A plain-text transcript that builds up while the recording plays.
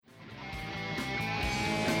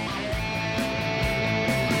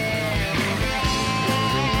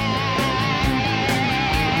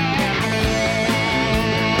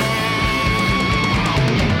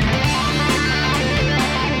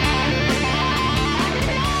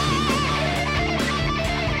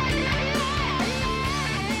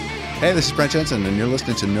Hey, this is Brent Jensen, and you're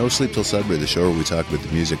listening to No Sleep Till Sudbury, the show where we talk about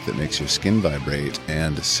the music that makes your skin vibrate.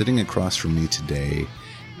 And sitting across from me today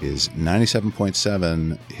is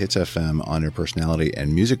 97.7 Hits FM on-air personality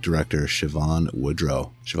and music director Siobhan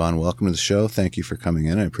Woodrow. Siobhan, welcome to the show. Thank you for coming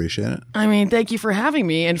in. I appreciate it. I mean, thank you for having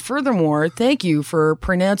me. And furthermore, thank you for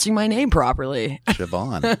pronouncing my name properly.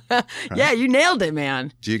 Siobhan. Right? Yeah, you nailed it,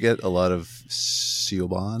 man. Do you get a lot of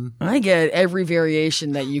Siobhan? I get every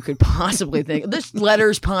variation that you could possibly think. There's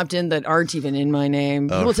letters popped in that aren't even in my name.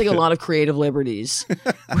 People take a lot of creative liberties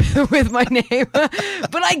with my name.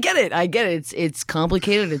 But I get it. It's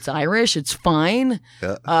complicated. It's Irish. It's fine.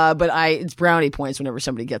 Yeah. But it's brownie points whenever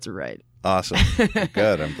somebody gets it right. Awesome.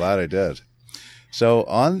 Good. I'm glad I did. So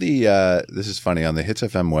on the, this is funny, on the Hits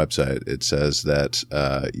FM website, it says that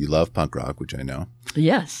you love punk rock, which I know.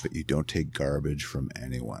 Yes. But you don't take garbage from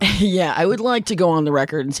anyone. Yeah, I would like to go on the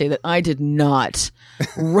record and say that I did not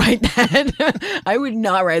write that. I would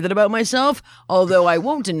not write that about myself, although I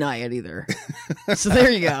won't deny it either. So there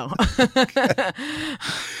you go.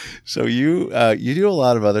 So you do a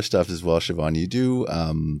lot of other stuff as well, Siobhan. You do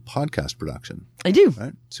podcast production. I do.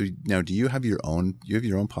 Right? So now, do you have your own? You have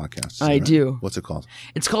your own podcast? I do. What's it called?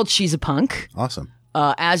 It's called She's a Punk. Awesome.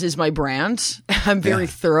 As is my brand. I'm very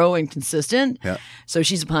thorough and consistent. Yeah. So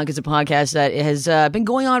She's a Punk is a podcast that has been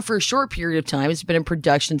going on for a short period of time. It's been in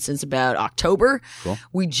production since about October. Cool.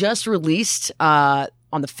 We just released on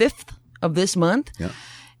the 5th of this month. Yeah.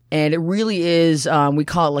 And it really is, we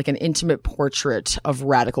call it like an intimate portrait of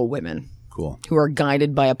radical women. Cool. Who are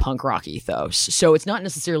guided by a punk rock ethos. So it's not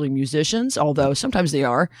necessarily musicians, although sometimes they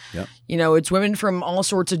are. Yep. You know, it's women from all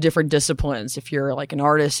sorts of different disciplines. If you're like an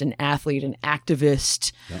artist, an athlete, an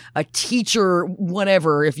activist, a teacher,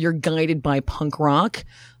 whatever, if you're guided by punk rock,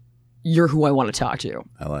 you're who I want to talk to.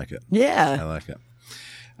 I like it. Yeah. I like it.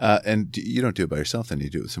 And you don't do it by yourself, then you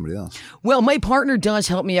do it with somebody else. Well, my partner does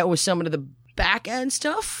help me out with some of the back end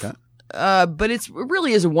stuff. Okay. But it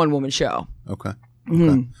really is a one-woman show. Okay.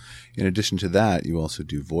 Okay. In addition to that, you also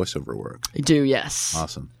do voiceover work. I do, yes.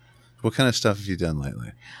 Awesome. What kind of stuff have you done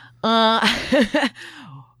lately? I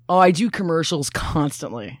do commercials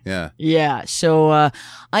constantly. Yeah. Yeah. So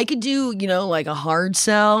I could do, like a hard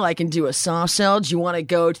sell. I can do a soft sell. Do you want to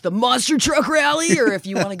go to the monster truck rally? Or if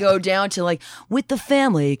you want to go down to like with the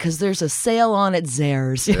family because there's a sale on at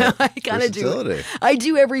Zayre's. Yeah. I kind of do it. I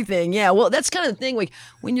do everything. Yeah. Well, that's kind of the thing. Like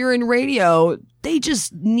when you're in radio, they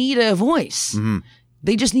just need a voice. Mm-hmm.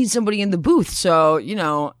 They just need somebody in the booth. So,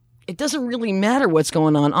 it doesn't really matter what's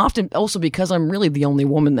going on. Often also because I'm really the only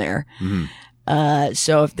woman there. Mm-hmm.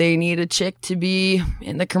 So if they need a chick to be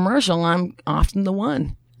in the commercial, I'm often the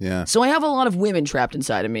one. Yeah. So I have a lot of women trapped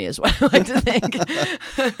inside of me is what I like to think.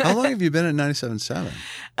 How long have you been at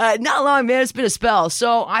 97.7? Not long, man. It's been a spell.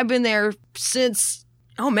 So I've been there since,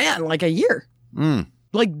 like a year.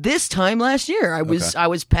 Like this time last year. I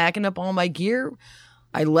was packing up all my gear.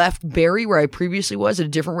 I left Barrie, where I previously was, at a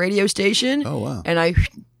different radio station. Oh, wow. And I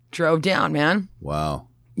drove down, man. Wow.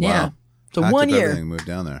 Yeah. Wow. So 1 year. Everything moved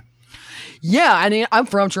down there. Yeah. I mean, I'm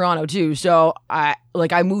from Toronto, too. So I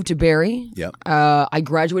moved to Barrie. Yep. I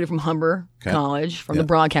graduated from Humber College from the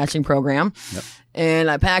broadcasting program. Yep.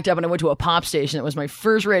 And I packed up and I went to a pop station. It was my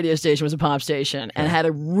first radio station, was a pop station, and had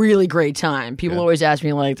a really great time. People always ask me,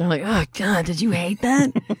 they're like, oh, God, did you hate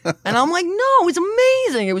that? And I'm like, no, it was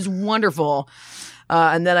amazing. It was wonderful.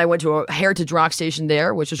 And then I went to a Heritage Rock station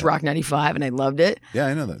there, which was Rock 95, and I loved it. Yeah,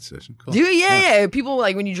 I know that station. Cool. Do you? Yeah. People,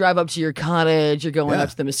 when you drive up to your cottage, you're going up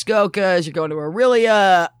to the Muskokas, you're going to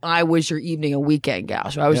Aurelia. I was your evening and weekend gal,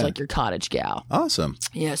 so I was like your cottage gal. Awesome.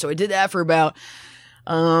 Yeah, so I did that for about, 8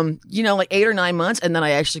 or 9 months, and then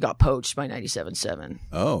I actually got poached by 97.7.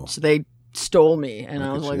 Oh. So they stole me, and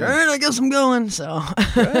I was like, all right, I guess I'm going, so.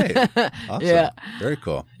 Great. Awesome. Yeah. Very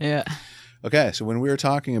cool. Yeah. Okay, so when we were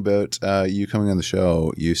talking about you coming on the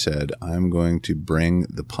show, you said, I'm going to bring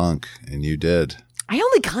the punk, and you did. I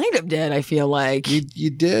only kind of did, I feel like. You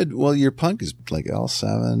did. Well, your punk is like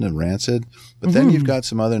L7 and Rancid, but then you've got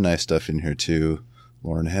some other nice stuff in here too.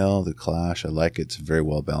 Lauryn Hill, The Clash. I like it. It's a very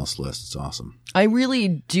well-balanced list. It's awesome. I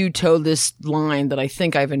really do toe this line that I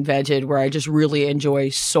think I've invented where I just really enjoy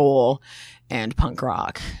soul and punk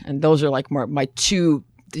rock. And those are like the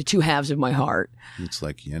two halves of my heart. It's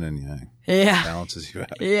like yin and yang. Yeah. It balances you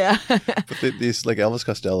out. Yeah. But these, like Elvis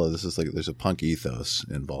Costello, this is like, there's a punk ethos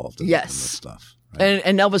involved in this stuff. Right?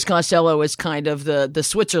 And Elvis Costello is kind of the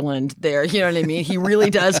Switzerland there. You know what I mean? He really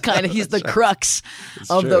does he's the crux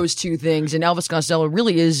of those two things. And Elvis Costello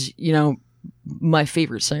really is, my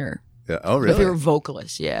favorite singer. Yeah. Oh, really? My favorite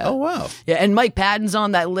vocalist. Yeah. Oh, wow. Yeah. And Mike Patton's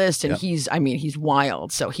on that list, and he's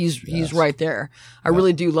wild. So he's right there. I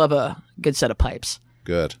really do love a good set of pipes.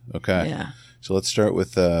 Good. Okay. Yeah. So let's start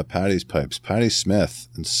with Patty's Pipes. Patti Smith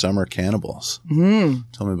and Summer Cannibals.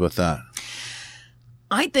 Tell me about that.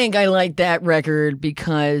 I think I like that record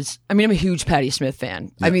because, I'm a huge Patti Smith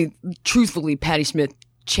fan. Yeah. Truthfully, Patti Smith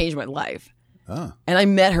changed my life. Oh. And I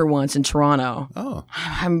met her once in Toronto. Oh.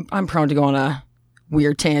 I'm prone to go on a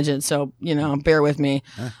weird tangent, so, bear with me.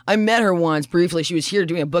 I met her once briefly. She was here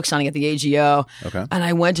doing a book signing at the AGO. Okay. And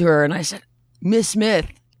I went to her and I said, Miss Smith,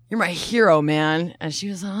 you're my hero, man. And she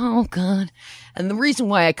was like, oh, God. And the reason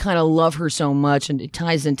why I kind of love her so much, and it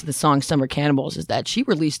ties into the song Summer Cannibals, is that she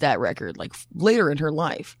released that record like later in her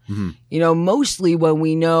life. Mm-hmm. Mostly when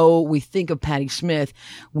we think of Patti Smith,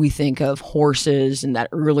 we think of Horses and that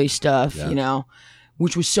early stuff,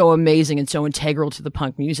 which was so amazing and so integral to the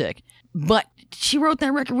punk music. But she wrote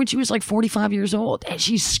that record when she was like 45 years old, and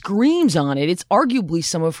she screams on it. It's arguably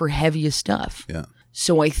some of her heaviest stuff. Yeah.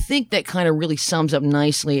 So I think that kind of really sums up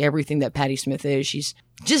nicely everything that Patti Smith is. She's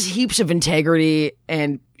just heaps of integrity,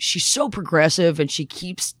 and she's so progressive, and she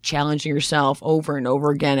keeps challenging herself over and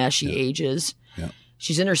over again as she ages. Yeah.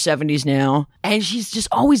 She's in her 70s now, and she's just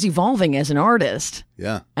always evolving as an artist.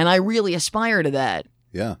 Yeah. And I really aspire to that.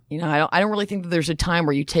 Yeah. I don't really think that there's a time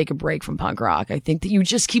where you take a break from punk rock. I think that you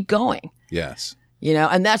just keep going. Yes.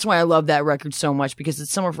 And that's why I love that record so much, because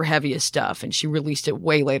it's some of her heaviest stuff, and she released it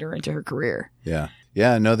way later into her career. Yeah.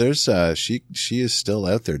 Yeah. No, there's, she is still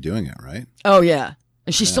out there doing it, right? Oh, yeah.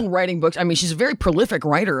 And she's still writing books. She's a very prolific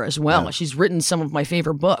writer as well. Yeah. She's written some of my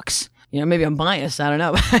favorite books. Maybe I'm biased. I don't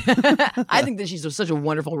know. I think that she's such a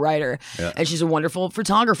wonderful writer, and she's a wonderful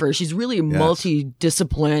photographer. She's really a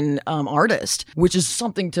multi-discipline artist, which is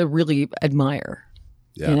something to really admire.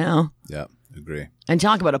 Yeah. Yeah. Agree. And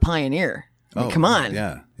talk about a pioneer. Come on.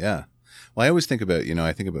 Yeah. Yeah. Well, I always think about,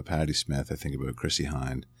 I think about Patti Smith. I think about Chrissie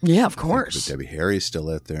Hynde. Yeah, of course. Debbie Harry's still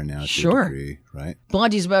out there now. Sure. To a degree, right?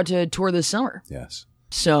 Blondie's about to tour this summer. Yes.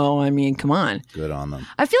 So, come on. Good on them.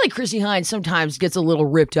 I feel like Chrissie Hynde sometimes gets a little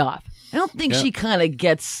ripped off. I don't think she kind of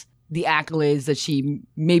gets the accolades that she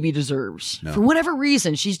maybe deserves. No. For whatever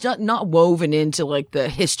reason, she's not woven into like the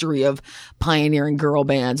history of pioneering girl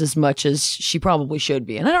bands as much as she probably should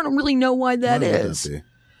be. And I don't really know why that is.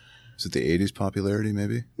 Is it the 80s popularity,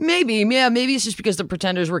 maybe? Maybe, yeah. Maybe it's just because the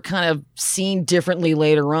Pretenders were kind of seen differently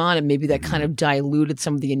later on, and maybe that kind of diluted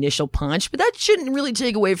some of the initial punch. But that shouldn't really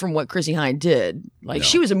take away from what Chrissie Hynde did. Like,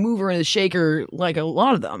 she was a mover and a shaker like a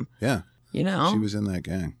lot of them. Yeah. She was in that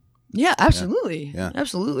gang. Yeah, absolutely. Yeah.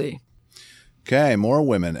 Absolutely. Okay, more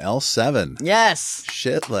women. L7. Yes.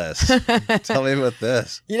 Shitless. Tell me about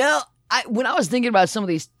this. When I was thinking about some of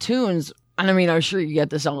these tunes, and I'm sure you get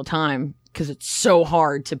this all the time, because it's so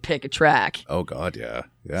hard to pick a track. Oh, God, yeah.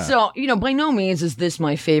 Yeah. So, by no means is this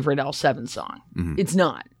my favorite L7 song. Mm-hmm. It's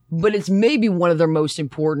not. But it's maybe one of their most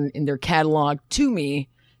important in their catalog to me,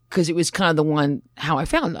 because it was kind of the one how I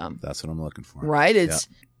found them. That's what I'm looking for. Right? It's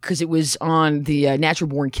because it was on the Natural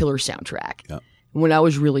Born Killer soundtrack. Yeah. When I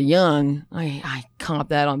was really young, I comped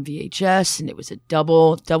that on VHS, and it was a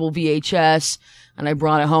double VHS, and I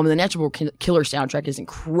brought it home. And the Natural Born Killer soundtrack is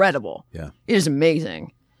incredible. Yeah. It is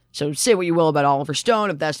amazing. So say what you will about Oliver Stone.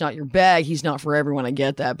 If that's not your bag, he's not for everyone. I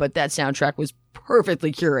get that. But that soundtrack was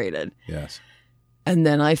perfectly curated. Yes. And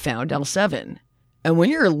then I found L7. And when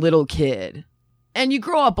you're a little kid and you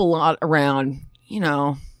grow up a lot around,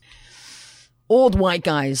 old white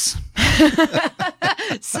guys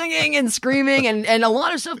singing and screaming and a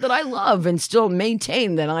lot of stuff that I love and still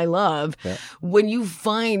maintain that I love. Yeah. When you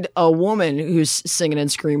find a woman who's singing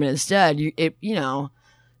and screaming instead,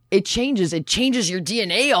 it changes your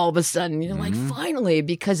DNA all of a sudden. You're like, finally,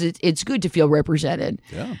 because it's good to feel represented.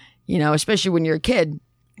 Yeah. Especially when you're a kid,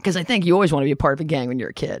 because I think you always want to be a part of a gang when you're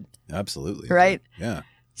a kid. Absolutely. Right? Yeah.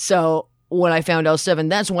 So when I found L7,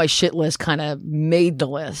 that's why Shitless kind of made the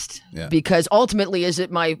list. Yeah. Because ultimately, is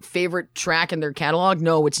it my favorite track in their catalog?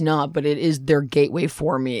 No, it's not, but it is their gateway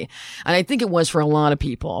for me. And I think it was for a lot of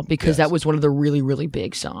people, because that was one of the really, really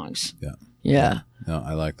big songs. Yeah. Yeah. No,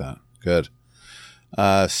 I like that. Good.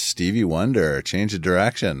 Stevie Wonder, Change of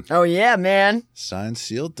Direction. Oh, yeah, man. Signed,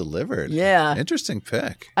 sealed, delivered. Yeah. Interesting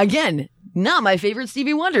pick. Again, not my favorite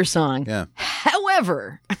Stevie Wonder song. Yeah.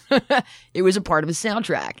 However, it was a part of his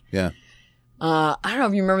soundtrack. Yeah. I don't know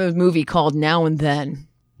if you remember the movie called Now and Then.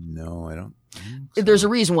 No, I don't. There's a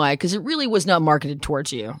reason why, because it really was not marketed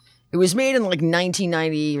towards you. It was made in like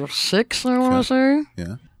 1996, I want to say.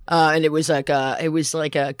 Yeah. And it was like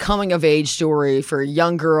a coming of age story for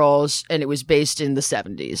young girls, and it was based in the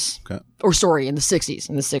 70s. Okay. Or sorry, in the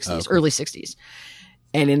 60s, early 60s.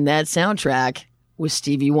 And in that soundtrack was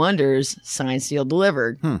Stevie Wonder's Signed, Sealed,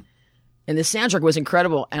 Delivered. And the soundtrack was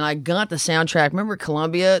incredible. And I got the soundtrack. Remember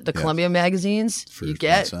Columbia, Columbia magazines? For you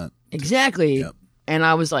get $0.10. exactly. Yep. And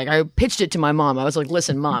I was like, I pitched it to my mom. I was like,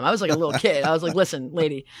 listen, Mom. I was like a little kid. I was like, listen,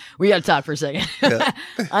 lady, we got to talk for a second. Yeah.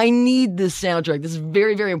 I need this soundtrack. This is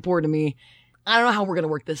very, very important to me. I don't know how we're going to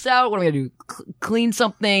work this out. What am I going to do? Clean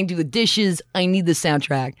something, do the dishes. I need this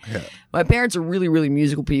soundtrack. Yeah. My parents are really, really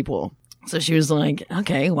musical people. So she was like,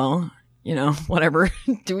 okay, well, whatever.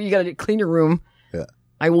 Do what you got to do. Clean your room. Yeah.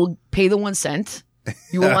 I will pay the 1 cent.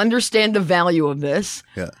 You will understand the value of this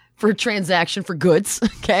for a transaction for goods.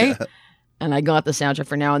 Okay. Yeah. And I got the soundtrack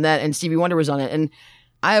for Now and Then, and Stevie Wonder was on it. And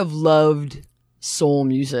I have loved soul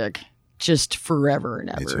music just forever and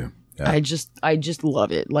ever. Me too. Yeah. I just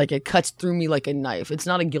love it. Like, it cuts through me like a knife. It's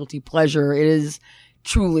not a guilty pleasure. It is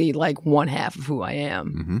truly like one half of who I am.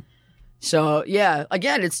 Mm-hmm. So yeah,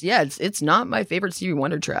 again, it's not my favorite Stevie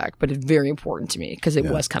Wonder track, but it's very important to me because it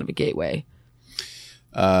was kind of a gateway.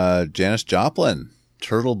 Janis Joplin,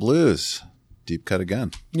 Turtle Blues, deep cut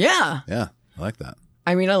again. Yeah. Yeah. I like that.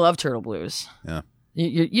 I mean, I love Turtle Blues. Yeah.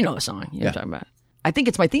 You know the song. You know what I'm talking about. I think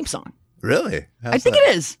it's my theme song. Really? I think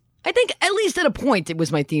it is. I think at least at a point it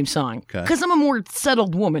was my theme song. Okay. Because I'm a more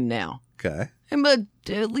settled woman now. Okay. I'm at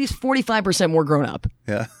least 45% more grown up.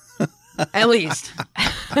 Yeah. At least.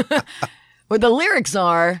 But the lyrics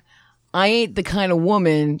are, I ain't the kind of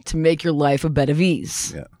woman to make your life a bed of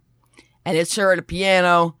ease. Yeah. And it's her at a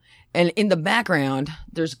piano. And in the background,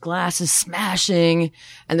 there's glasses smashing.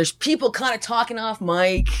 And there's people kind of talking off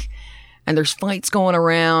mic. And there's fights going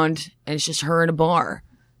around. And it's just her in a bar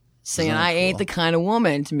saying, I ain't the kind of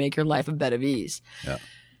woman to make your life a bed of ease. Yeah.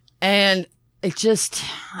 And it just,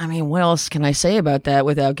 I mean, what else can I say about that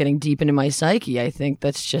without getting deep into my psyche? I think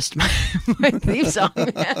that's just my theme song.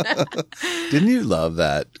 Didn't you love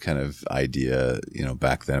that kind of idea,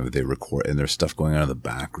 back then they record and there's stuff going on in the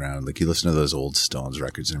background. Like you listen to those old Stones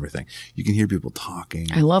records and everything. You can hear people talking.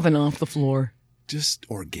 I love an off the floor. Just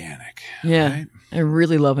organic. Yeah. Right? I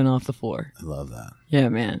really love an off the floor. I love that. Yeah,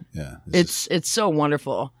 man. Yeah. It's so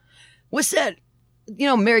wonderful. What's that?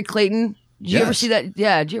 Mary Clayton. Did you ever see that?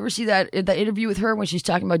 Yeah. Did you ever see that interview with her when she's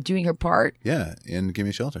talking about doing her part? Yeah. In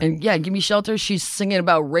Gimme Shelter. And yeah, Gimme Shelter. She's singing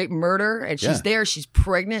about rape and murder. And she's there. She's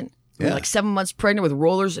pregnant. Yeah. Like 7 months pregnant with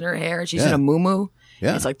rollers in her hair. And she's in a muumuu.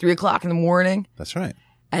 Yeah. It's like 3:00 in the morning. That's right.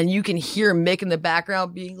 And you can hear Mick in the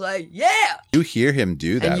background being like, yeah. You hear him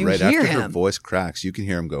do that right after her voice cracks. You can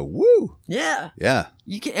hear him go, woo. Yeah. Yeah.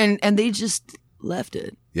 You can, and they just left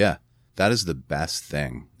it. Yeah. That is the best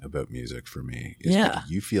thing about music for me.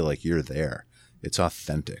 You feel like you're there. It's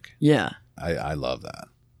authentic. Yeah. I love that.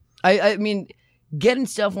 I mean, getting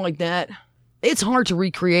stuff like that, it's hard to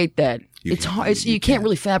recreate that. It's hard. You can't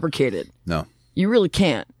really fabricate it. No. You really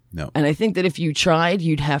can't. No. And I think that if you tried,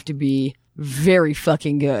 you'd have to be very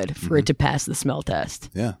fucking good for it to pass the smell test.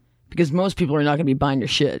 Yeah. Because most people are not going to be buying your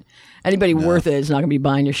shit. Anybody worth it is not going to be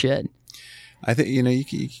buying your shit. I think, you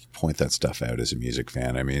can point that stuff out as a music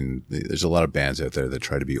fan. I mean, there's a lot of bands out there that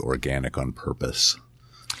try to be organic on purpose.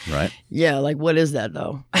 Right? Yeah, like what is that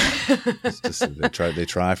though? It's just, they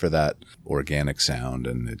try for that organic sound,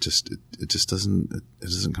 and it just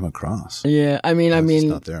doesn't come across. Yeah, I mean, it's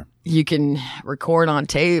not there. You can record on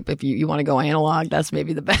tape if you want to go analog. That's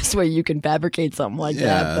maybe the best way you can fabricate something like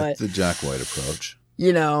that. But the Jack White approach.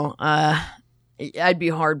 I'd be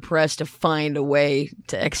hard pressed to find a way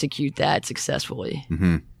to execute that successfully.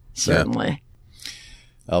 Mm-hmm. Certainly.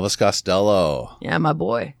 Yeah. Elvis Costello. Yeah, my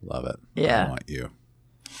boy. Love it. Yeah. I Want You.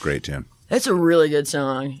 Great tune. It's a really good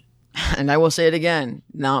song. And I will say it again,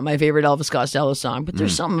 not my favorite Elvis Costello song, but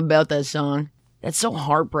there's something about that song that's so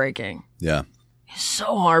heartbreaking. Yeah. It's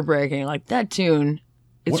so heartbreaking. Like that tune,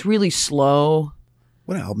 it's really slow.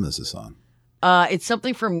 What album is this on? It's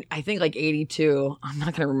something from, I think, like 82. I'm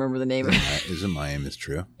not going to remember the name of it. Is it My Aim Is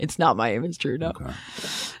True? It's not My Aim Is True, no.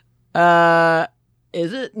 Okay.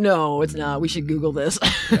 Is it? No, it's not. We should Google this.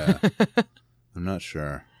 Yeah. I'm not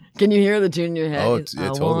sure. Can you hear the tune in your head? Oh,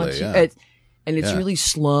 totally, yeah. And it's really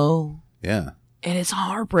slow. Yeah. And it's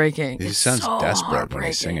heartbreaking. He sounds so desperate when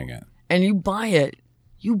he's singing it. And you buy it.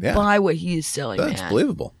 You buy what he is selling, man. That's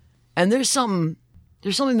believable. And there's something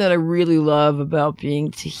that I really love about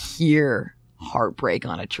being to hear heartbreak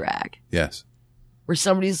on a track. Yes. Where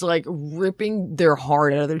somebody's like ripping their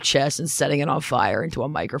heart out of their chest and setting it on fire into a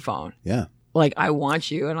microphone. Yeah. Like, I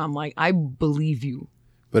want you. And I'm like, I believe you.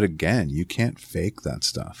 But again, you can't fake that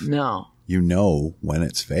stuff. No. You know when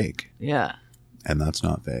it's fake. Yeah. And that's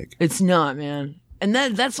not fake. It's not, man. And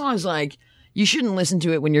that song's like, you shouldn't listen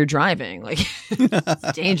to it when you're driving. Like,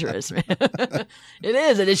 it's dangerous, man. It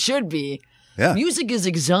is, and it should be. Yeah. Music is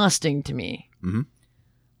exhausting to me. Mm-hmm.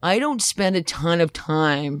 I don't spend a ton of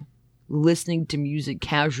time listening to music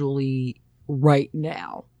casually right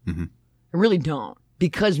now. Mm-hmm. I really don't.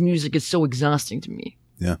 Because music is so exhausting to me.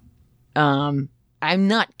 Yeah. I'm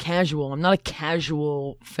not casual. I'm not a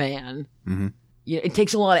casual fan. Mm-hmm. It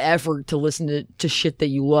takes a lot of effort to listen to shit that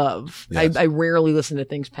you love. Yes. I rarely listen to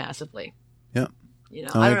things passively. Yeah.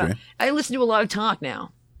 I don't agree. know. I listen to a lot of talk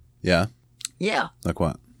now. Yeah. Yeah. Like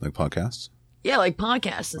what? Like podcasts? Yeah, like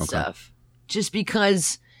podcasts and stuff. Just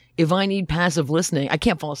because if I need passive listening, I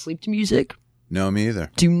can't fall asleep to music. No, me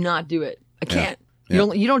either. Do not do it. I can't.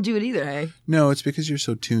 Yeah. You don't do it either, hey? No, it's because you're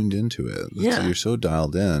so tuned into it. Yeah. You're so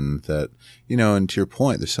dialed in that, and to your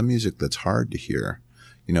point, there's some music that's hard to hear.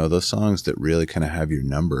 Those songs that really kind of have your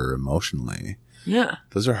number emotionally. Yeah.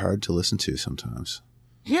 Those are hard to listen to sometimes.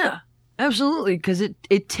 Yeah, absolutely. Because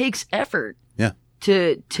it takes effort. Yeah.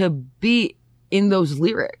 To be in those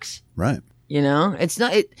lyrics. Right. It's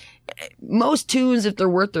not most tunes, if they're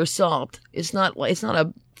worth their salt, it's not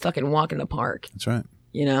a fucking walk in the park. That's right.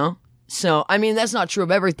 So I mean that's not true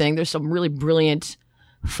of everything. There's some really brilliant,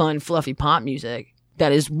 fun, fluffy pop music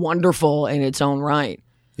that is wonderful in its own right.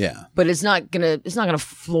 Yeah. But it's not gonna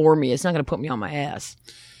floor me. It's not gonna put me on my ass.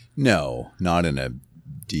 No, not in a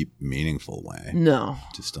deep, meaningful way. No.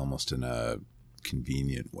 Just almost in a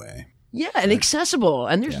convenient way. Yeah, and accessible.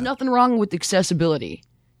 And there's nothing wrong with accessibility.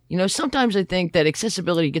 Sometimes I think that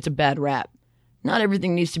accessibility gets a bad rap. Not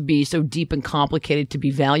everything needs to be so deep and complicated to be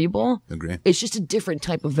valuable. Agree. It's just a different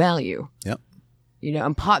type of value. Yep.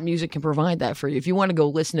 And pop music can provide that for you. If you want to go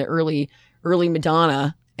listen to early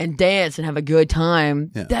Madonna and dance and have a good time,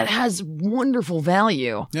 that has wonderful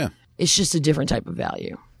value. Yeah. It's just a different type of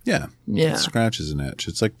value. Yeah. Yeah. It scratches an itch.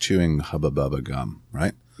 It's like chewing Hubba Bubba gum,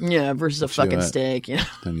 right? Yeah, versus a fucking steak.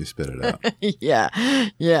 Then you spit it out. Yeah.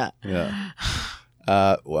 Yeah.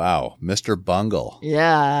 Wow. Mr. Bungle.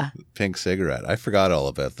 Yeah. Pink cigarette. I forgot all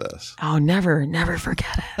about this. Oh, never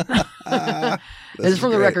forget it. This is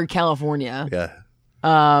from the record California.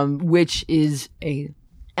 Yeah. Which is a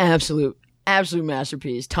absolute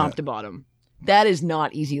masterpiece, top to bottom. That is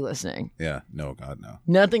not easy listening. Yeah. No, God, no.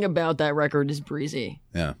 Nothing about that record is breezy.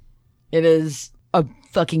 Yeah. It is a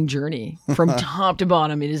fucking journey from top to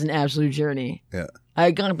bottom. It is an absolute journey. Yeah.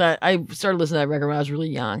 I started listening to that record when I was really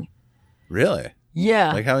young. Really?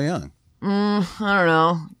 Yeah. Like how young? I don't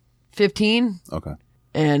know. 15? Okay.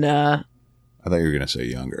 And I thought you were going to say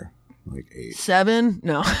younger. Like 8. 7?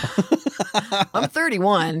 No. I'm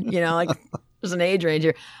 31. There's an age range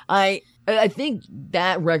here. I think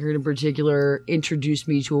that record in particular introduced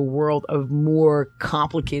me to a world of more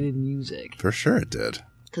complicated music. For sure it did.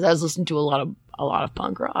 Because I was listening to a lot of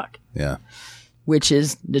punk rock. Yeah. Which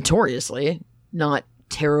is notoriously not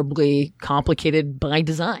terribly complicated by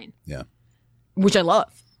design. Yeah. Which I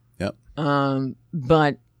love. Yep.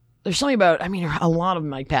 But there's something about, a lot of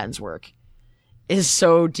Mike Patton's work is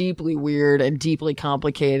so deeply weird and deeply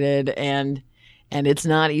complicated and it's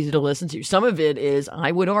not easy to listen to. Some of it is,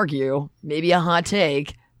 I would argue, maybe a hot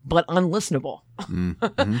take, but unlistenable.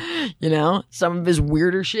 Mm-hmm. Some of his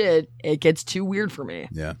weirder shit, it gets too weird for me.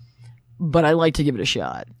 Yeah. But I like to give it a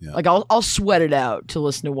shot. Yeah. Like I'll sweat it out to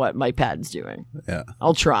listen to what Mike Patton's doing. Yeah.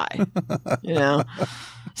 I'll try.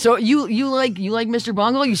 So you like Mr.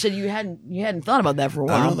 Bungle? You said you hadn't thought about that for a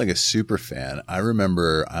while. I'm not like a super fan. I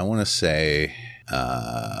remember, I want to say,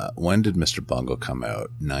 when did Mr. Bungle come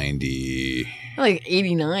out? 90. Like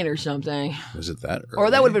 89 or something. Was it that early?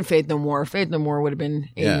 Or that would have been Faith No More. Faith No More would have been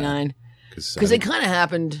 89. Because they kind of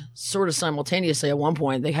happened sort of simultaneously at one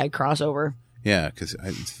point. They had crossover. Yeah, because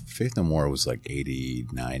Faith No More was like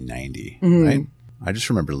 89, 90, right? I just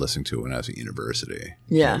remember listening to it when I was at university.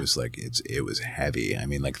 Yeah. It was like, it was heavy.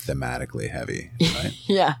 Like thematically heavy, right?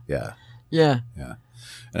 Yeah. Yeah. Yeah. Yeah.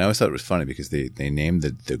 And I always thought it was funny because they named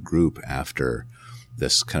the group after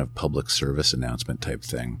this kind of public service announcement type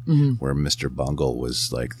thing where Mr. Bungle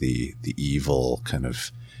was like the evil kind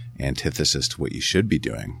of antithesis to what you should be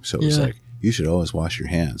doing. So it was like, you should always wash your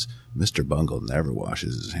hands. Mr. Bungle never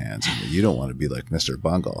washes his hands. You don't want to be like Mr.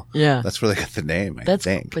 Bungle. Yeah. That's where they got the name, I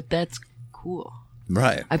think. But that's cool.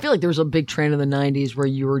 Right. I feel like there was a big trend in the 90s where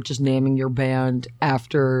you were just naming your band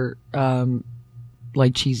after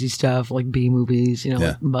like cheesy stuff like B movies,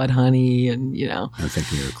 like Mudhoney and, I'm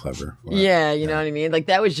thinking you were clever. Yeah, you know what I mean? Like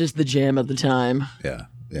that was just the jam at the time. Yeah.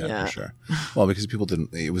 Yeah, for sure. Well, because people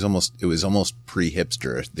didn't, it was almost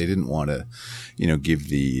pre-hipster. They didn't want to, give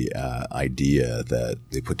the idea that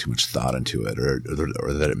they put too much thought into it or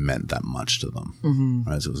that it meant that much to them. Mm-hmm.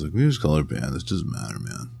 Right? So it was like, we just call it a band. This doesn't matter,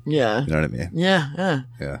 man. Yeah. You know what I mean?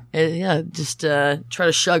 Yeah. Just try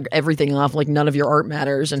to shrug everything off like none of your art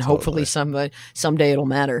matters and hopefully someday it'll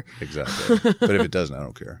matter. Exactly. But if it doesn't, I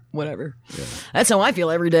don't care. Whatever. Yeah. That's how I feel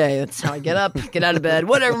every day. That's how I get up, get out of bed.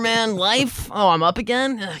 Whatever, man. Life. Oh, I'm up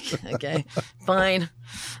again? Okay, fine.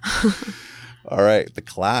 All right. The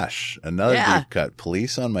Clash. Another Yeah. deep cut.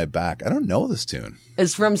 Police on My Back. I don't know this tune.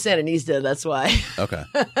 It's from Sandinista, that's why. Okay.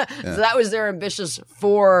 So that was their ambitious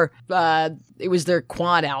it was their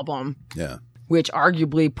quad album, Yeah. which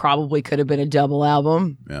arguably probably could have been a double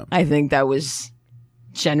album. Yeah. I think that was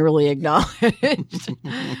generally acknowledged.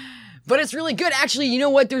 But it's really good. Actually, you know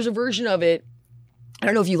what? There's a version of it. I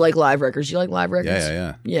don't know if you like live records. You like live records?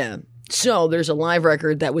 Yeah. So there's a live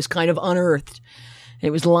record that was kind of unearthed. It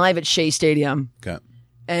was live at Shea Stadium. Okay.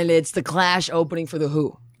 And it's the Clash opening for The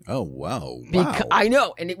Who. Oh, wow. I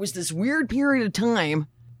know. And it was this weird period of time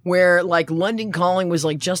where like London Calling was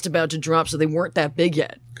like just about to drop, so they weren't that big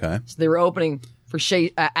yet. Okay. So they were opening for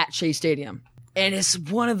at Shea Stadium. And it's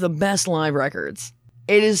one of the best live records.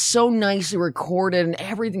 It is so nicely recorded and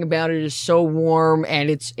everything about it is so warm, and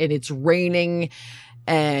it's raining,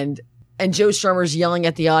 and Joe Strummer's yelling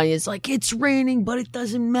at the audience like, it's raining, but it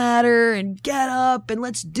doesn't matter, and get up and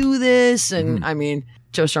let's do this. And I mean,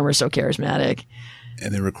 Joe Strummer's so charismatic.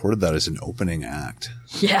 And they recorded that as an opening act.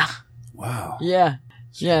 Yeah. Wow. Yeah.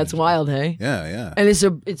 Yeah, it's wild, hey? Yeah, yeah. And it's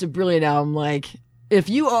a brilliant album. Like, if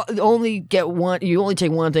you only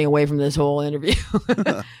take one thing away from this whole interview,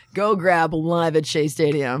 go grab Live at Shea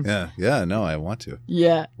Stadium. Yeah, yeah, no, I want to.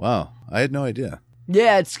 Yeah. Wow. I had no idea.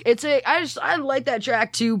 Yeah, I like that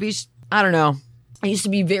track too, because I don't know. I used to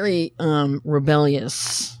be very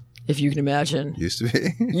rebellious, if you can imagine. Used to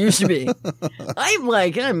be? Used to be.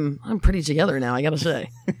 I'm pretty together now, I gotta say.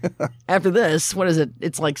 After this, what is it?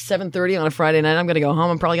 It's like 7:30 on a Friday night. I'm gonna go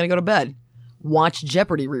home. I'm probably gonna go to bed. Watch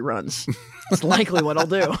Jeopardy reruns. It's likely what I'll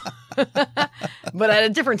do. But at a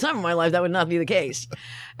different time in my life, that would not be the case.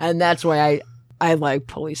 And that's why I like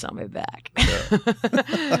Police on My Back.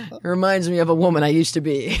 It reminds me of a woman I used to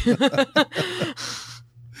be.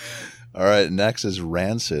 All right, next is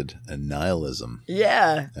Rancid and Nihilism.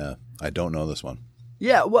 Yeah. Yeah, I don't know this one.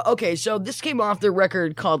 Yeah, well, okay, so this came off their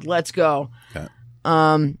record called Let's Go. Okay.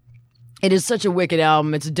 It is such a wicked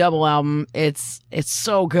album. It's a double album. It's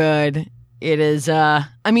so good. It is,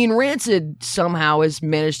 Rancid somehow has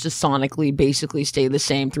managed to sonically basically stay the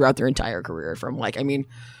same throughout their entire career from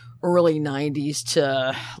early 90s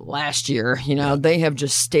to last year. You know, they have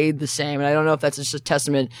just stayed the same. And I don't know if that's just a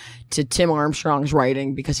testament to Tim Armstrong's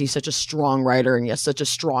writing, because he's such a strong writer and he has such a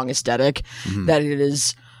strong aesthetic that it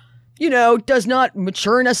is, does not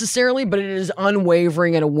mature necessarily, but it is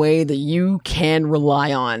unwavering in a way that you can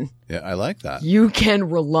rely on. Yeah, I like that. You can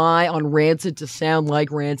rely on Rancid to sound like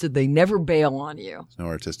Rancid. They never bail on you. No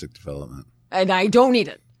artistic development. And I don't need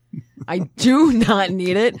it. I do not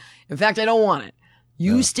need it. In fact, I don't want it.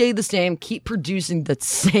 You stay the same. Keep producing that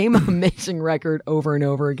same amazing record over and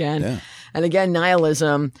over again. Yeah. And again,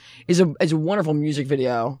 Nihilism is a wonderful music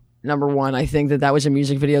video. Number one, I think that was a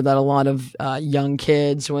music video that a lot of young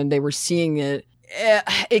kids, when they were seeing it,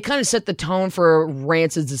 it kind of set the tone for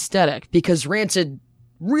Rancid's aesthetic, because Rancid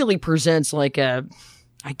really presents like I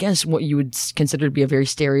guess what you would consider to be a very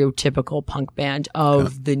stereotypical punk band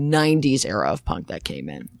of the 90s era of punk that came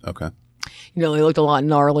in. Okay. They looked a lot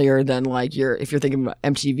gnarlier than if you're thinking about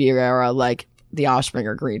MTV era, like The Offspring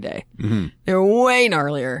or Green Day. Mm-hmm. They were way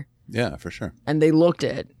gnarlier. Yeah, for sure. And they looked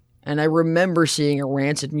it. And I remember seeing a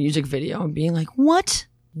Rancid music video and being like, what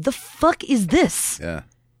the fuck is this? Yeah.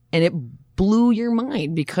 And it blew your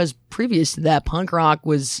mind, because previous to that, punk rock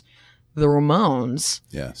was the Ramones.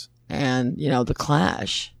 Yes. And, the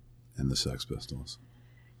Clash. And the Sex Pistols.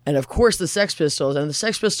 And of course the Sex Pistols. And the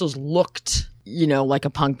Sex Pistols looked, like a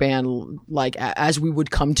punk band, like as we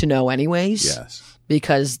would come to know anyways. Yes.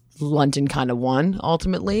 Because London kind of won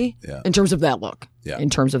ultimately. Yeah. In terms of that look. Yeah. In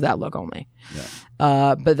terms of that look only.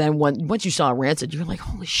 Yeah. But then once you saw Rancid, you're like,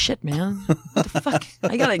 holy shit, man. What the fuck?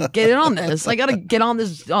 I gotta get in on this. I gotta get on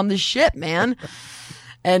this shit, man.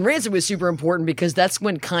 And Rancid was super important, because that's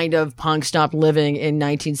when kind of punk stopped living in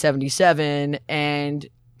 1977 and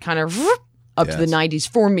kind of up to the 90s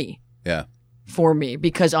for me. Yeah. For me,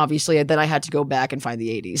 because obviously then I had to go back and find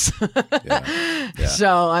the 80s. Yeah.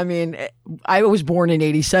 So, I was born in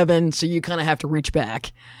 87, so you kind of have to reach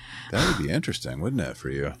back. That would be interesting, wouldn't it, for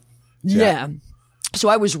you? Yeah. So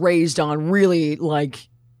I was raised on really like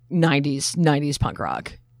 90s punk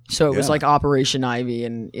rock. So it was like Operation Ivy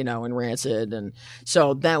and, and Rancid. And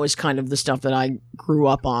so that was kind of the stuff that I grew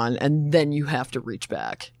up on. And then you have to reach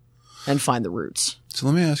back and find the roots. So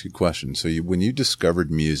let me ask you a question. So when you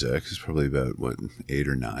discovered music, it's probably about, 8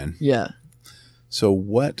 or 9? Yeah. So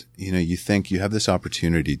what, you think you have this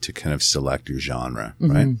opportunity to kind of select your genre,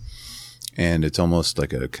 right? And it's almost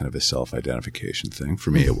like a kind of a self-identification thing.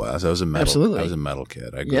 For me, it was. I was a metal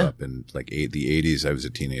kid. I grew up in like the 80s. I was a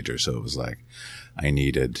teenager, so it was like I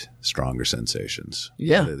needed stronger sensations.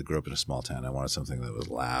 Yeah. I grew up in a small town. I wanted something that was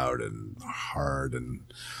loud and hard and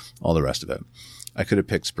all the rest of it. I could have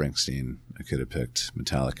picked Springsteen. I could have picked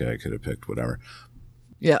Metallica. I could have picked whatever.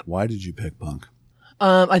 Yeah. Why did you pick punk?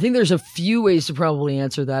 I think there's a few ways to probably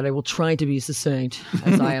answer that. I will try to be succinct,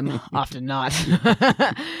 as I am often not.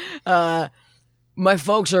 My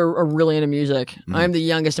folks are really into music. I'm the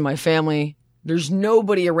youngest in my family. There's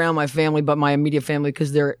nobody around my family but my immediate family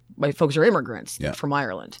because my folks are immigrants from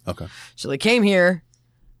Ireland. Okay. So they came here,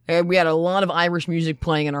 and we had a lot of Irish music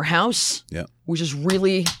playing in our house, which is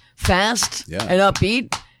really fast and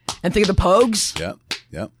upbeat. And think of the Pogues.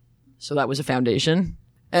 Yeah. So that was a foundation.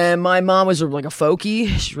 And my mom was like a folkie.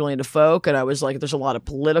 She's really into folk. And I was like, there's a lot of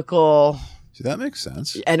political that makes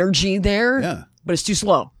sense. Energy there. Yeah. But it's too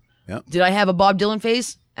slow. Yeah. Did I have a Bob Dylan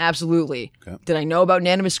phase? Absolutely. Okay. Did I know about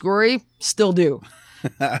Nana Muscuri? Still do.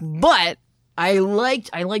 But I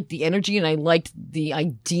liked the energy and I liked the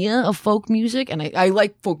idea of folk music. And I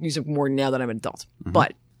like folk music more now that I'm an adult. Mm-hmm.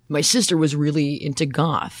 But my sister was really into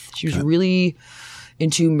goth. She was really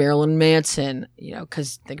into Marilyn Manson,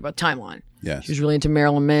 because think about Timeline. Yes. She was really into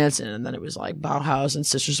Marilyn Manson, and then it was like Bauhaus and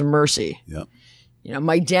Sisters of Mercy. Yep.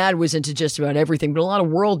 My dad was into just about everything, but a lot of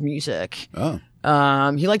world music. Oh.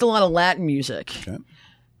 He liked a lot of Latin music. Okay.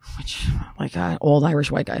 Which, like an old Irish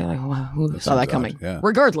white guy, who saw that coming? Yeah.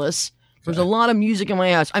 Regardless, there's a lot of music in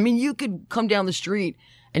my house. I mean, you could come down the street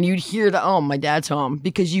and you'd hear my dad's home,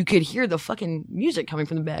 because you could hear the fucking music coming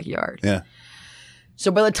from the backyard. Yeah. So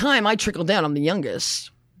by the time I trickled down, I'm the youngest.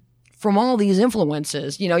 From all these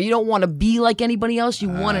influences, you don't want to be like anybody else. You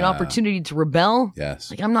want an opportunity to rebel. Yes.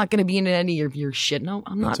 Like, I'm not going to be into any of your shit. No,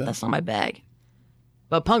 I'm not. That's not my bag.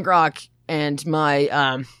 But punk rock and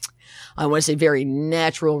my, I want to say very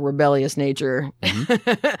natural, rebellious nature,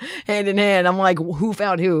 hand in hand. I'm like, who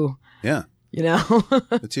found who? Yeah.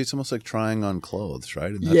 It's almost like trying on clothes,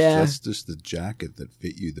 right? And that's just the jacket that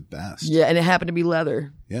fit you the best. Yeah, and it happened to be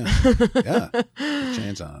leather. Yeah. With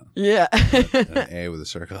chains on it. Yeah. And an A with a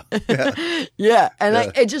circle. Yeah. Yeah.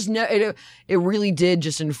 And it really did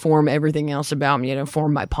just inform everything else about me. It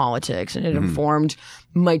informed my politics, and it informed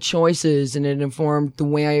my choices, and it informed the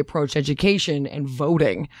way I approach education and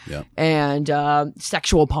voting and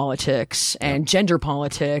sexual politics and gender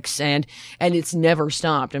politics. And it's never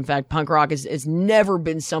stopped. In fact, punk rock has never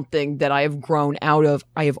been something that I have grown out of.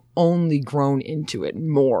 I have only grown into it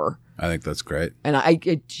more. I think that's great. And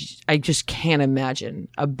I just can't imagine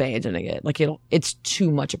abandoning it. Like, it's too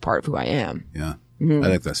much a part of who I am. Yeah. I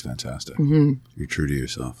think that's fantastic. You're true to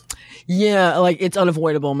yourself. Yeah. Like, it's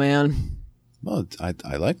unavoidable, man. Well,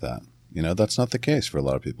 I like that. That's not the case for a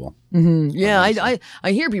lot of people. Yeah.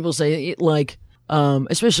 I hear people say it, like,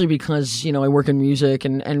 especially because, I work in music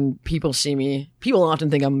and people people often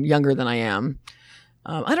think I'm younger than I am.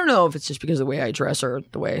 I don't know if it's just because of the way I dress or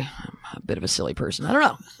the way I'm a bit of a silly person. I don't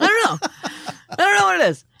know. I don't know what it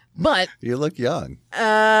is. But you look young.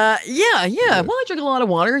 Yeah. Well, I drink a lot of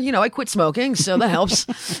water. I quit smoking, so that helps.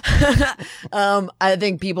 I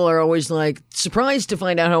think people are always like surprised to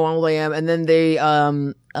find out how old I am, and then they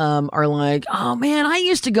are like, "Oh man, I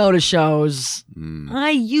used to go to shows. I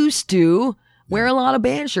used to wear a lot of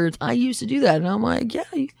band shirts. I used to do that." And I'm like, "Yeah,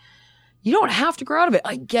 you don't have to grow out of it.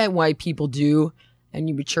 I get why people do." And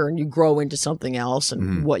you mature and you grow into something else,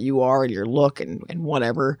 and what you are and your look and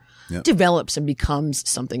whatever develops and becomes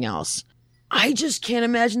something else. I just can't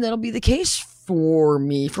imagine that'll be the case for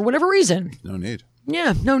me for whatever reason. No need.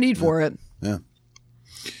 Yeah, no need for it. Yeah.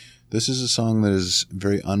 This is a song that is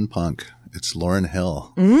very unpunk. It's Lauryn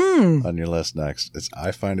Hill on your list next.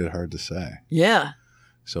 I find it hard to say. Yeah.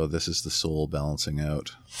 So this is the soul balancing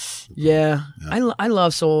out. Yeah. I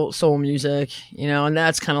love soul music, and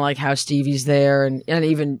that's kind of like how Stevie's there, and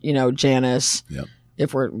even, Janis. Yep.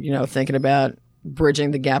 If we're, thinking about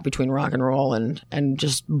bridging the gap between rock and roll and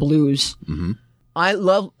just blues. Mm-hmm. I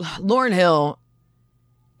love Lauryn Hill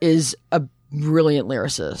is a brilliant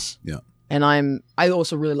lyricist. Yeah. And I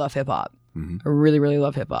also really love hip hop. Mm-hmm. I really, really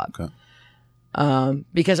love hip hop. Okay.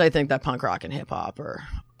 Because I think that punk rock and hip hop are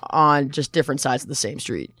on just different sides of the same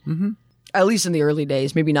street. Mm-hmm. At least in the early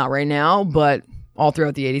days, maybe not right now, but all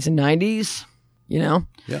throughout the 80s and 90s, Yeah.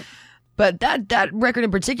 But that record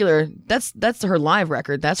in particular, that's her live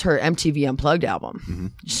record. That's her MTV Unplugged album. Mm-hmm.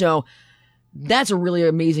 So that's a really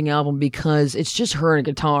amazing album because it's just her and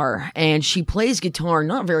a guitar, and she plays guitar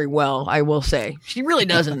not very well, I will say. She really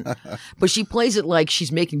doesn't, but she plays it like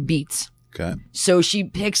she's making beats. Okay. So she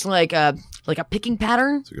picks like a picking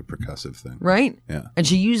pattern. It's like a percussive thing. Right? Yeah. And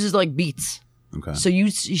she uses like beats. Okay. So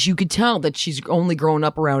you could tell that she's only grown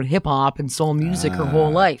up around hip hop and soul music her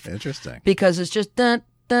whole life. Interesting. Because it's just dun,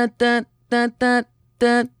 dun, dun, dun, dun,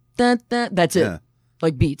 dun, dun, dun. That's it. Yeah.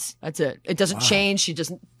 Like beats. That's it. It doesn't change. She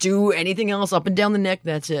doesn't do anything else up and down the neck.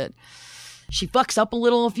 That's it. She fucks up a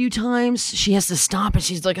little a few times. She has to stop and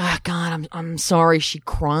she's like, "Oh God, I'm sorry." She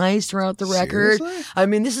cries throughout the record. Seriously? I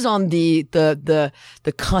mean, this is on the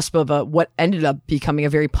cusp of what ended up becoming a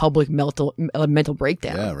very public mental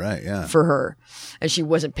breakdown. Yeah, right. Yeah. For her. And she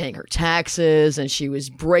wasn't paying her taxes and she was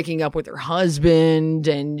breaking up with her husband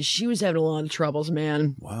and she was having a lot of troubles,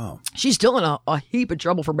 man. Wow. She's still in a heap of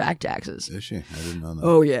trouble for back taxes. Is she? I didn't know that.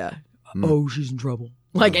 Oh, yeah. Oh, she's in trouble.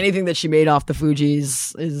 Like anything that she made off the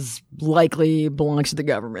Fugees is likely belongs to the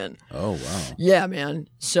government. Oh, wow. Yeah, man.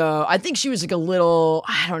 So I think she was like a little,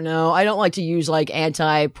 I don't know. I don't like to use like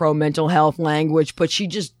anti-pro mental health language, but she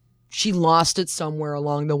lost it somewhere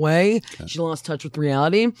along the way. Okay. She lost touch with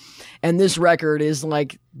reality. And this record is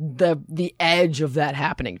like the edge of that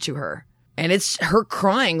happening to her. And it's her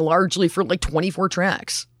crying largely for like 24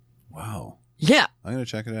 tracks. Wow. Yeah. I'm going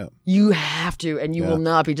to check it out. You have to, and you will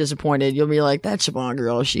not be disappointed. You'll be like, that Siobhan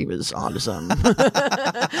girl, she was onto something.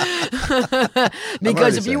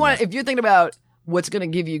 Because if you're thinking about what's going to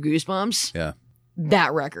give you goosebumps,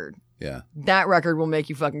 that record. Yeah. That record will make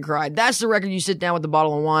you fucking cry. That's the record you sit down with a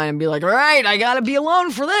bottle of wine and be like, all right, I got to be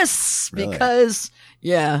alone for this. Really? Because,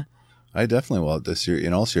 I definitely will. This year,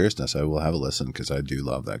 in all seriousness, I will have a listen because I do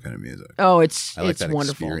love that kind of music. Oh, I like it's that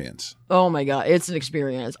wonderful. Experience. Oh my God, it's an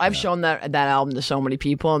experience. I've shown that album to so many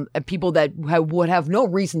people, and people that would have no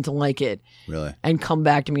reason to like it. Really? And come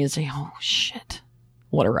back to me and say, "Oh shit,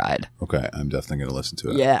 what a ride!" Okay, I'm definitely going to listen to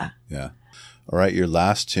it. Yeah. Yeah. All right, your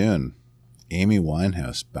last tune, Amy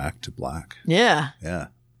Winehouse, "Back to Black." Yeah. Yeah.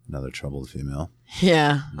 Another troubled female.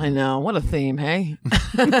 Yeah, I know. What a theme, hey?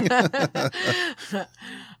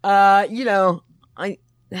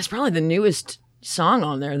 That's probably the newest song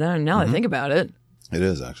on there. Now I think about it. It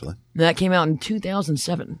is, actually. That came out in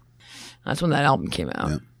 2007. That's when that album came out.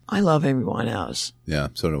 Yeah. I love Amy Winehouse. Yeah,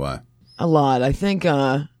 so do I. A lot. I think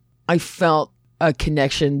I felt a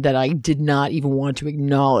connection that I did not even want to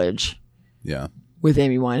acknowledge. Yeah. With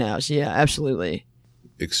Amy Winehouse. Yeah, absolutely.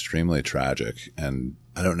 Extremely tragic. And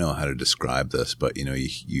I don't know how to describe this, but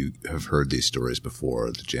you have heard these stories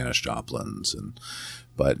before, the Janis Joplins,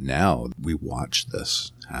 but now we watch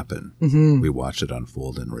this happen. Mm-hmm. We watch it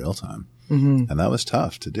unfold in real time. Mm-hmm. And that was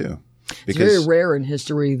tough to do. Because it's very rare in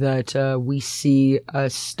history that we see a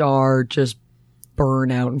star just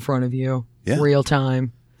burn out in front of you. Yeah. Real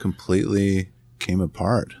time. Completely came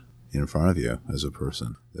apart in front of you as a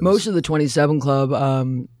person. Most of the 27 Club,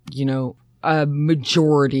 the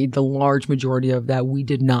large majority of that we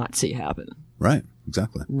did not see happen. Right.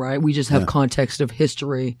 Exactly. Right. We just have context of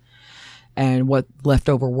history and what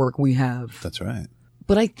leftover work we have. That's right.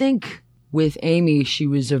 But I think with Amy, she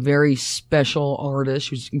was a very special artist.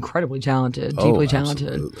 She was incredibly talented, deeply talented.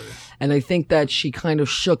 Absolutely. And I think that she kind of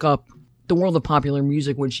shook up the world of popular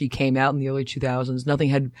music when she came out in the early 2000s. Nothing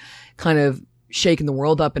had kind of shaken the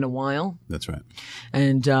world up in a while. That's right.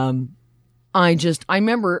 And I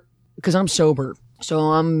remember, because I'm sober, so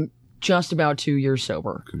I'm just about 2 years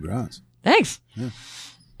sober. Congrats. Thanks. Yeah.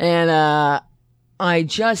 And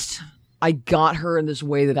I got her in this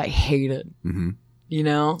way that I hated. Mm-hmm.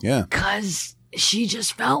 Yeah. Because she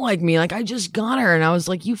just felt like me. Like, I just got her. And I was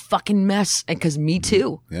like, you fucking mess. And because me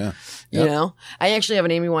too. Yeah. Yep. I actually have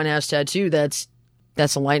an Amy Winehouse tattoo that's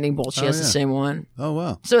a lightning bolt. She has the same one. Oh,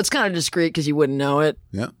 wow. So it's kind of discreet because you wouldn't know it.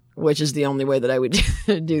 Yeah. Which is the only way that I would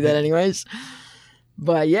do that anyways.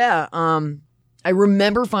 But yeah, I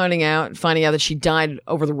remember finding out that she died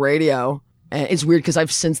over the radio. And it's weird because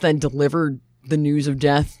I've since then delivered the news of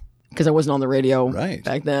death because I wasn't on the radio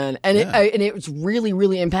back then. And it was really,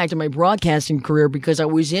 really impacted my broadcasting career because I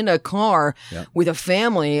was in a car with a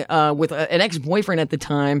family, with an ex-boyfriend at the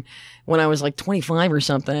time when I was like 25 or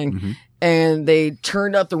something. Mm-hmm. And they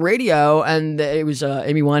turned up the radio and it was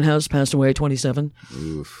Amy Winehouse passed away at 27.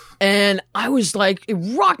 Oof. And I was like, it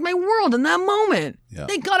rocked my world in that moment. Yeah.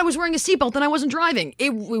 Thank God I was wearing a seatbelt and I wasn't driving.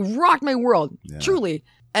 It rocked my world, truly.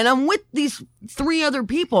 And I'm with these 3 other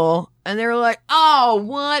people, and they're like, oh,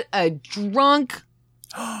 what a drunk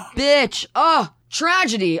bitch. Oh,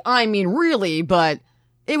 tragedy. I mean, really, but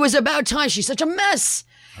it was about time. She's such a mess.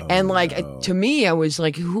 Oh, and to me, I was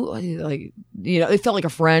like, it felt like a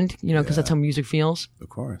friend, because that's how music feels. Of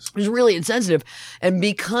course. It was really insensitive. And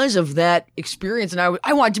because of that experience, and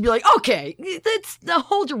I wanted to be like, okay,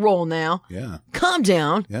 hold your roll now. Yeah. Calm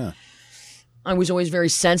down. Yeah. I was always very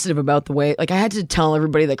sensitive about the way, like I had to tell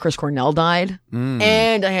everybody that Chris Cornell died,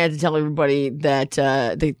 and I had to tell everybody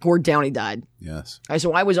that Gord Downey died. Yes.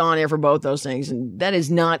 So I was on air for both those things, and that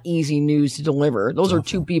is not easy news to deliver. Those are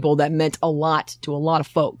two people that meant a lot to a lot of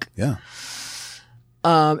folk. Yeah.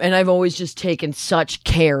 And I've always just taken such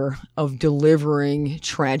care of delivering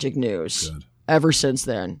tragic news ever since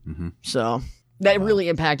then. Mm-hmm. So that really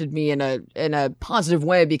impacted me in a positive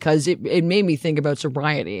way because it made me think about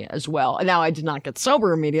sobriety as well. And now I did not get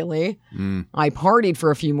sober immediately. I partied for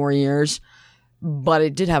a few more years, but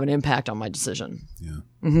it did have an impact on my decision. Yeah.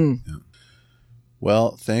 Mm-hmm. Yeah.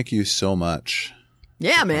 Well, thank you so much.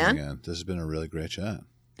 Yeah, man. This has been a really great chat.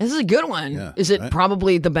 This is a good one. Yeah, is it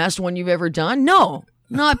probably the best one you've ever done? No,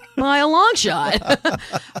 not by a long shot.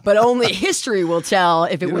 But only history will tell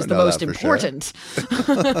if it was the most important. Sure. Is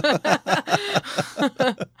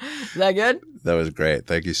that good? That was great.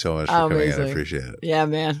 Thank you so much for coming in. I appreciate it. Yeah,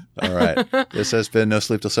 man. All right. This has been No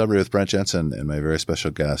Sleep Till Sudbury with Brent Jensen and my very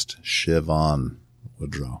special guest, Siobhan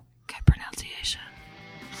Woodrow. Good pronunciation.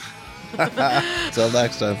 Until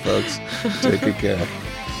next time, folks. Take good care.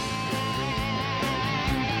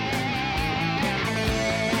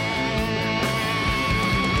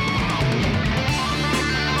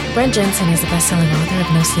 Brent Jensen is the best-selling author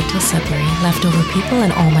of No Sleep Till Sudbury, Leftover People,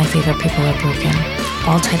 and All My Favorite People Are Broken.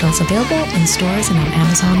 All titles available in stores and on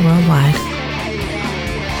Amazon worldwide.